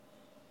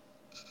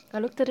I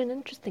looked at an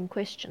interesting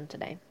question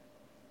today.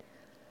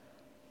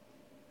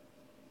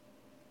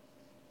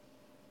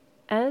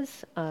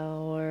 As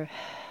our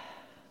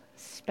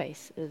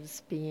space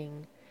is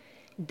being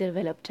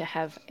developed to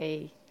have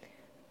a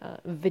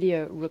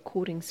video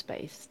recording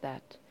space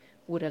that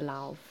would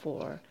allow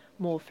for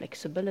more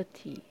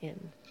flexibility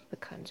in the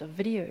kinds of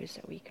videos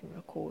that we can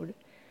record,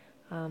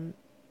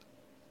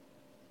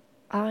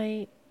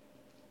 I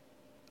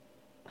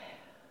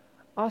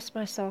asked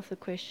myself the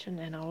question,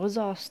 and I was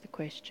asked the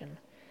question,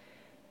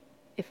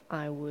 if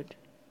I would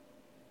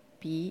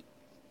be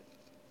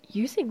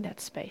using that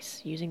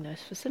space, using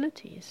those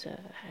facilities.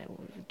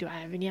 Do I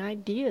have any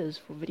ideas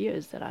for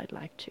videos that I'd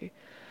like to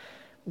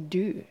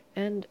do?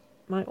 And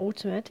my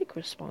automatic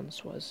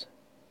response was,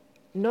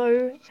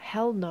 no,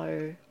 hell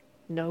no,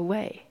 no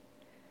way.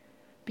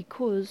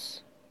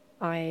 Because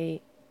I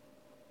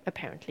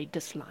apparently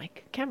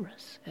dislike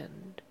cameras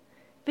and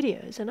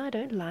videos, and I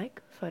don't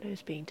like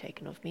photos being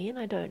taken of me, and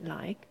I don't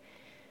like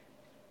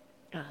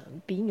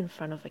being in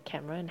front of a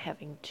camera and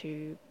having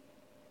to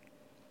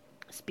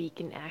speak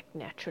and act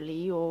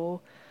naturally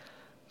or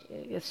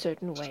a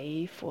certain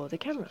way for the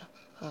camera.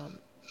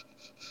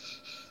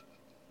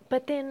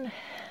 But then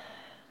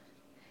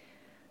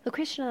the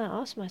question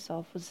I asked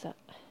myself was that,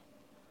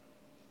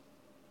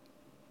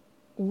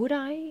 would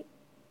I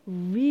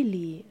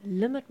really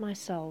limit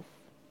myself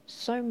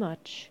so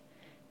much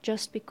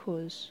just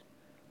because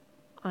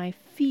I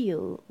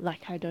feel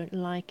like I don't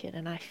like it,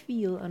 and I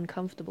feel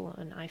uncomfortable,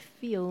 and I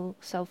feel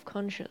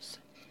self-conscious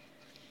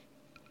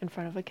in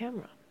front of a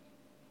camera?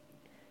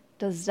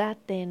 Does that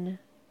then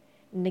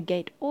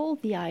negate all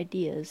the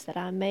ideas that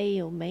I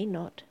may or may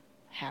not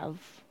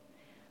have,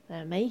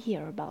 that I may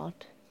hear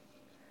about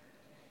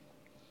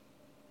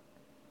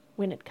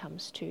when it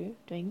comes to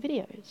doing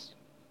videos?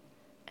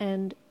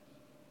 And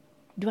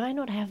do I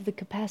not have the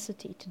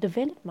capacity to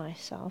develop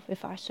myself,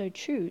 if I so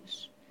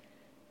choose,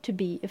 to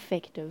be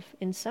effective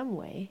in some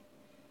way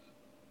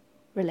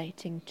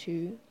relating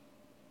to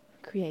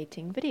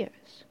creating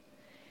videos?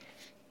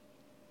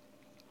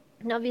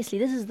 And obviously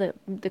this is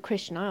the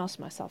question I ask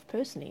myself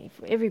personally.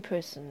 For every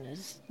person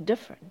is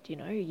different, you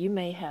know. You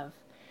may have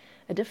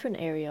a different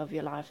area of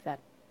your life that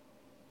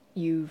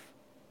you've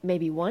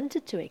maybe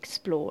wanted to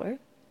explore.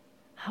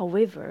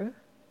 However,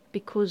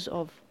 because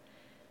of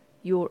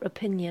your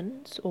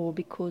opinions or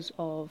because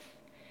of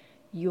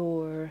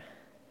your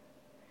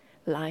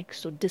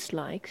likes or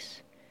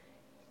dislikes,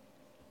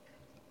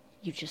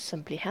 you just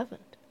simply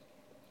haven't.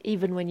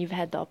 Even when you've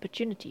had the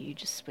opportunity, you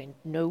just went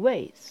no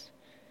ways.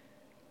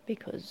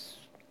 Because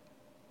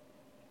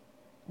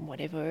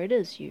whatever it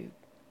is, you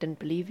didn't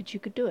believe that you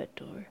could do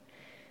it, or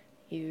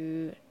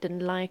you didn't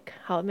like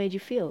how it made you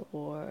feel,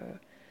 or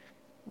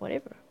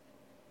whatever.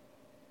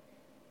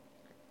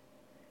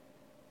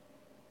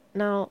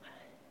 Now,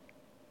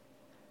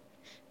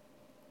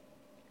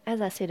 as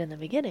I said in the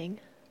beginning,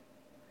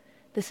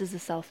 this is a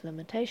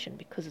self-limitation,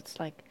 because it's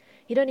like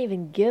you don't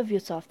even give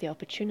yourself the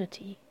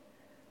opportunity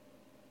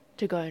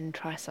to go and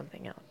try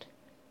something out.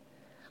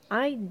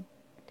 I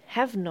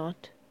have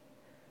not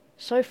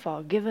so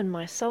far given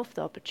myself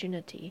the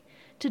opportunity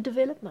to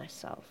develop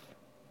myself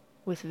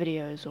with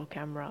videos or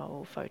camera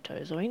or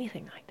photos or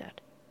anything like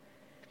that.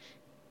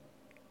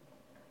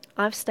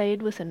 I've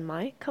stayed within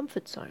my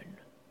comfort zone,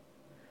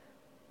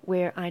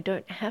 where I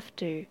don't have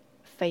to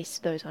face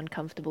those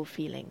uncomfortable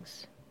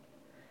feelings.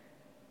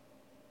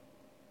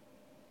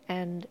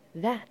 And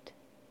that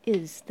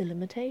is the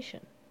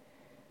limitation,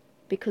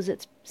 because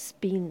it's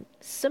been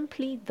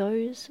simply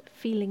those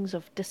feelings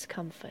of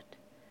discomfort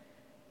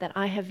that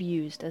I have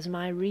used as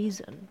my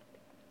reason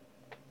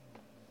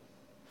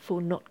for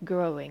not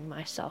growing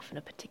myself in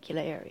a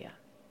particular area.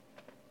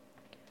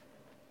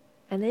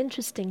 And the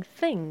interesting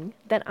thing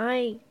that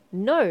I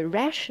know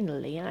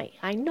rationally,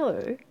 I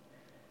know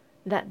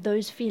that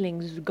those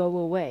feelings go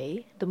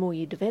away the more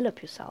you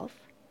develop yourself.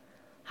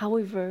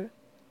 However,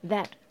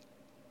 that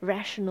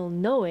rational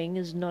knowing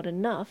is not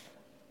enough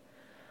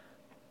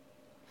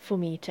for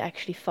me to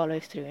actually follow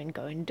through and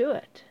go and do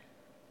it.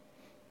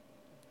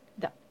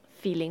 The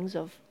feelings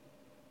of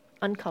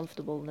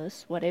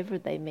uncomfortableness, whatever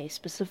they may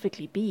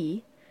specifically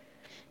be,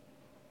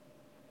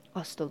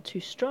 are still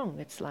too strong.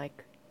 It's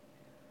like,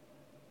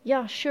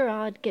 yeah, sure,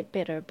 I'd get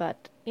better,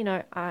 but,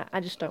 I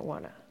just don't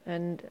want to.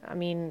 And, I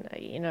mean,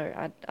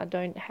 I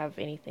don't have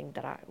anything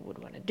that I would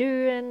want to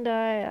do, and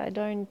I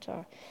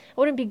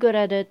wouldn't be good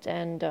at it,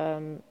 and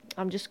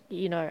I'm just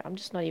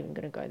not even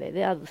going to go there.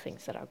 There are other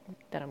things that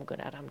I'm good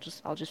at.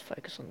 I'll just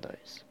focus on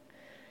those.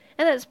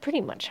 And that's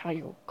pretty much how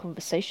your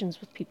conversations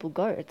with people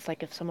go. It's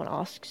like if someone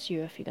asks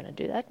you if you're going to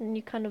do that, and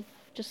you kind of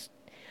just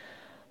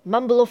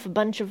mumble off a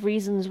bunch of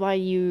reasons why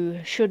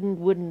you shouldn't,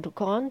 wouldn't, or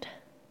can't.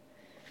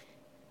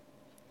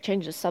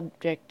 Change the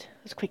subject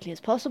as quickly as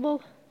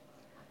possible,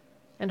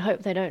 and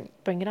hope they don't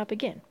bring it up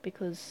again,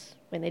 because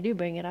when they do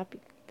bring it up,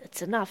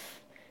 it's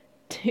enough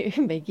to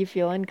make you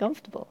feel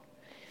uncomfortable.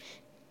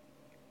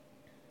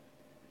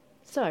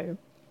 So,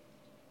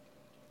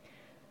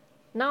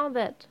 now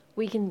that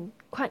we can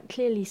quite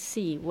clearly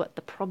see what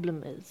the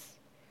problem is,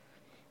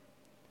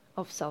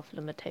 of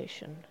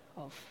self-limitation,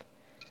 of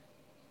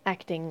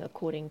acting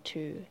according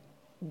to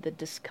the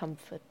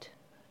discomfort,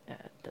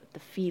 the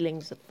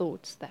feelings, the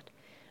thoughts that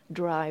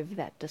drive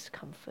that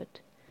discomfort.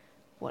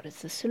 What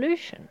is the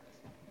solution?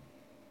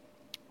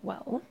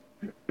 Well,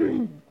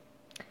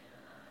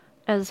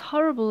 as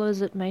horrible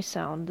as it may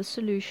sound, the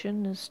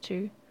solution is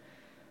to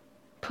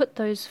put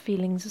those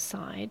feelings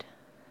aside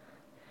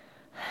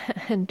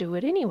and do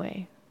it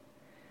anyway.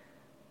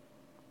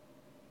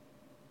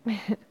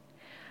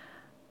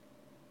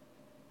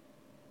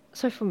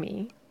 So for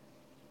me,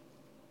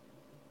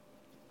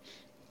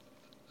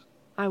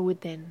 I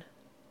would then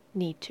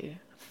need to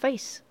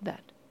face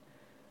that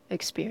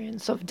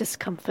experience of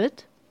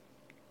discomfort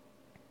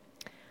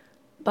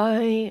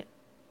by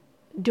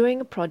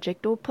doing a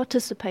project or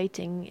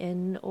participating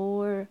in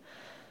or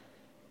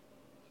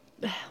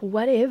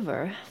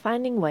whatever,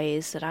 finding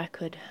ways that I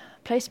could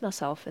place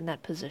myself in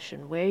that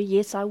position where,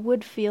 yes, I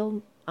would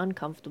feel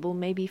uncomfortable,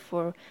 maybe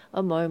for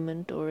a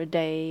moment or a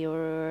day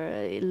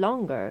or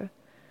longer,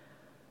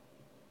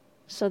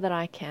 so that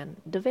I can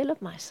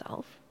develop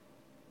myself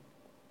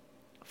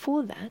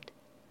for that,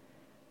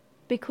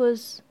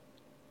 because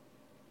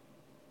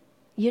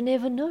you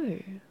never know.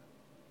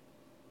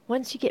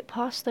 Once you get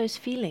past those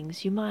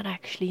feelings, you might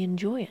actually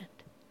enjoy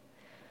it.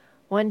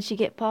 Once you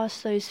get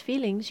past those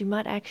feelings, you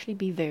might actually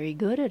be very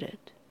good at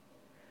it.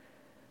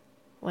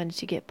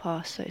 Once you get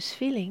past those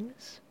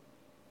feelings,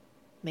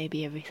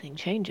 maybe everything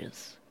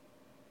changes.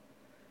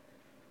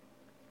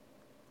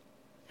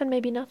 And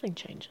maybe nothing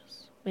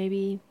changes.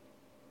 Maybe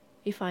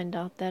you find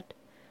out that,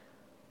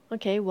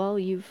 okay, well,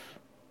 you've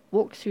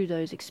walked through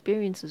those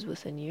experiences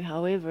within you.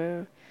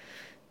 However,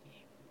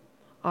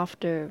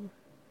 after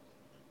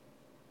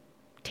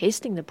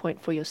testing the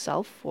point for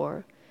yourself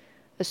for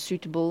a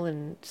suitable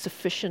and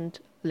sufficient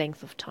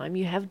length of time,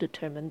 you have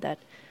determined that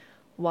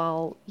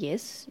while,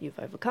 yes, you've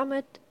overcome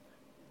it,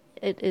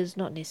 it is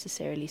not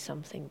necessarily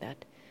something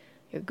that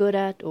you're good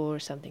at or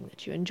something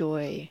that you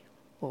enjoy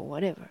or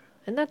whatever.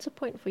 And that's a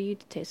point for you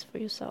to test for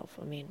yourself.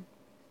 I mean,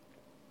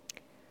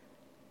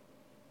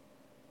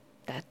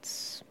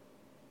 that's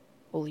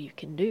all you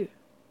can do.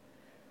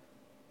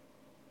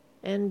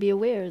 And be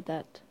aware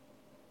that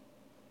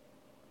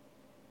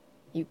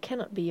you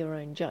cannot be your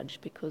own judge,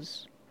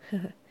 because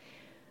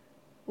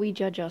we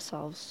judge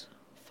ourselves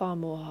far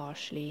more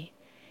harshly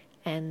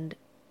and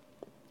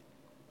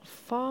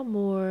far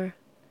more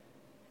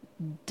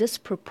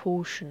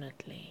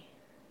disproportionately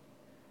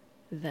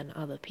than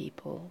other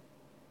people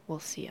will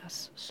see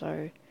us.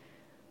 So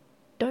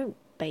don't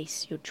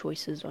base your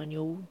choices on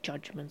your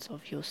judgments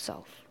of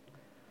yourself.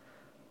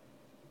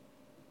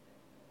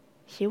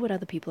 Hear what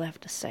other people have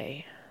to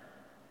say.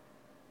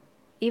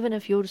 Even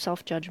if your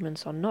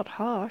self-judgments are not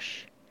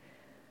harsh,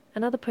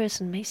 another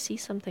person may see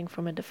something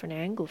from a different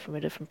angle, from a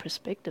different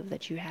perspective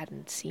that you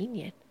hadn't seen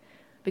yet,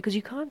 because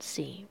you can't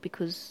see,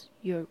 because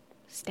you're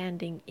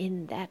standing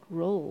in that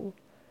role.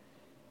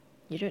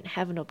 You don't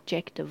have an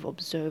objective,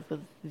 observer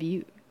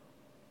view.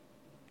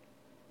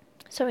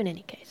 So in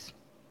any case,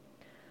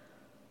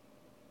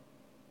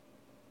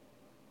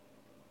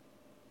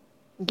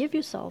 give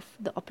yourself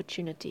the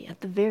opportunity,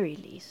 at the very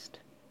least,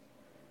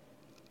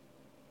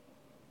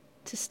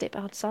 to step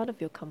outside of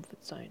your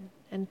comfort zone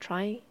and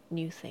try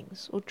new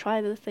things, or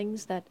try the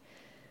things that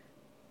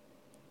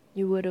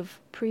you would have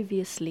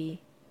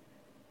previously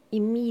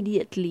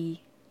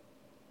immediately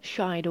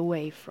shied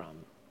away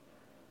from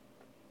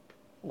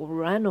or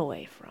ran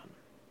away from.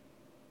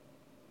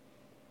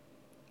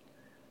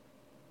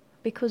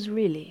 Because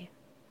really,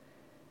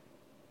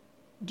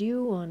 do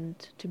you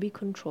want to be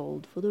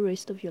controlled for the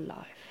rest of your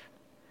life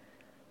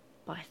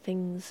by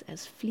things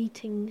as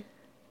fleeting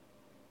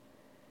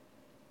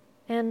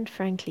and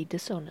frankly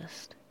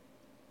dishonest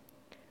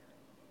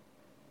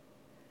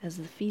as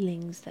the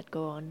feelings that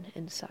go on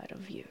inside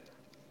of you?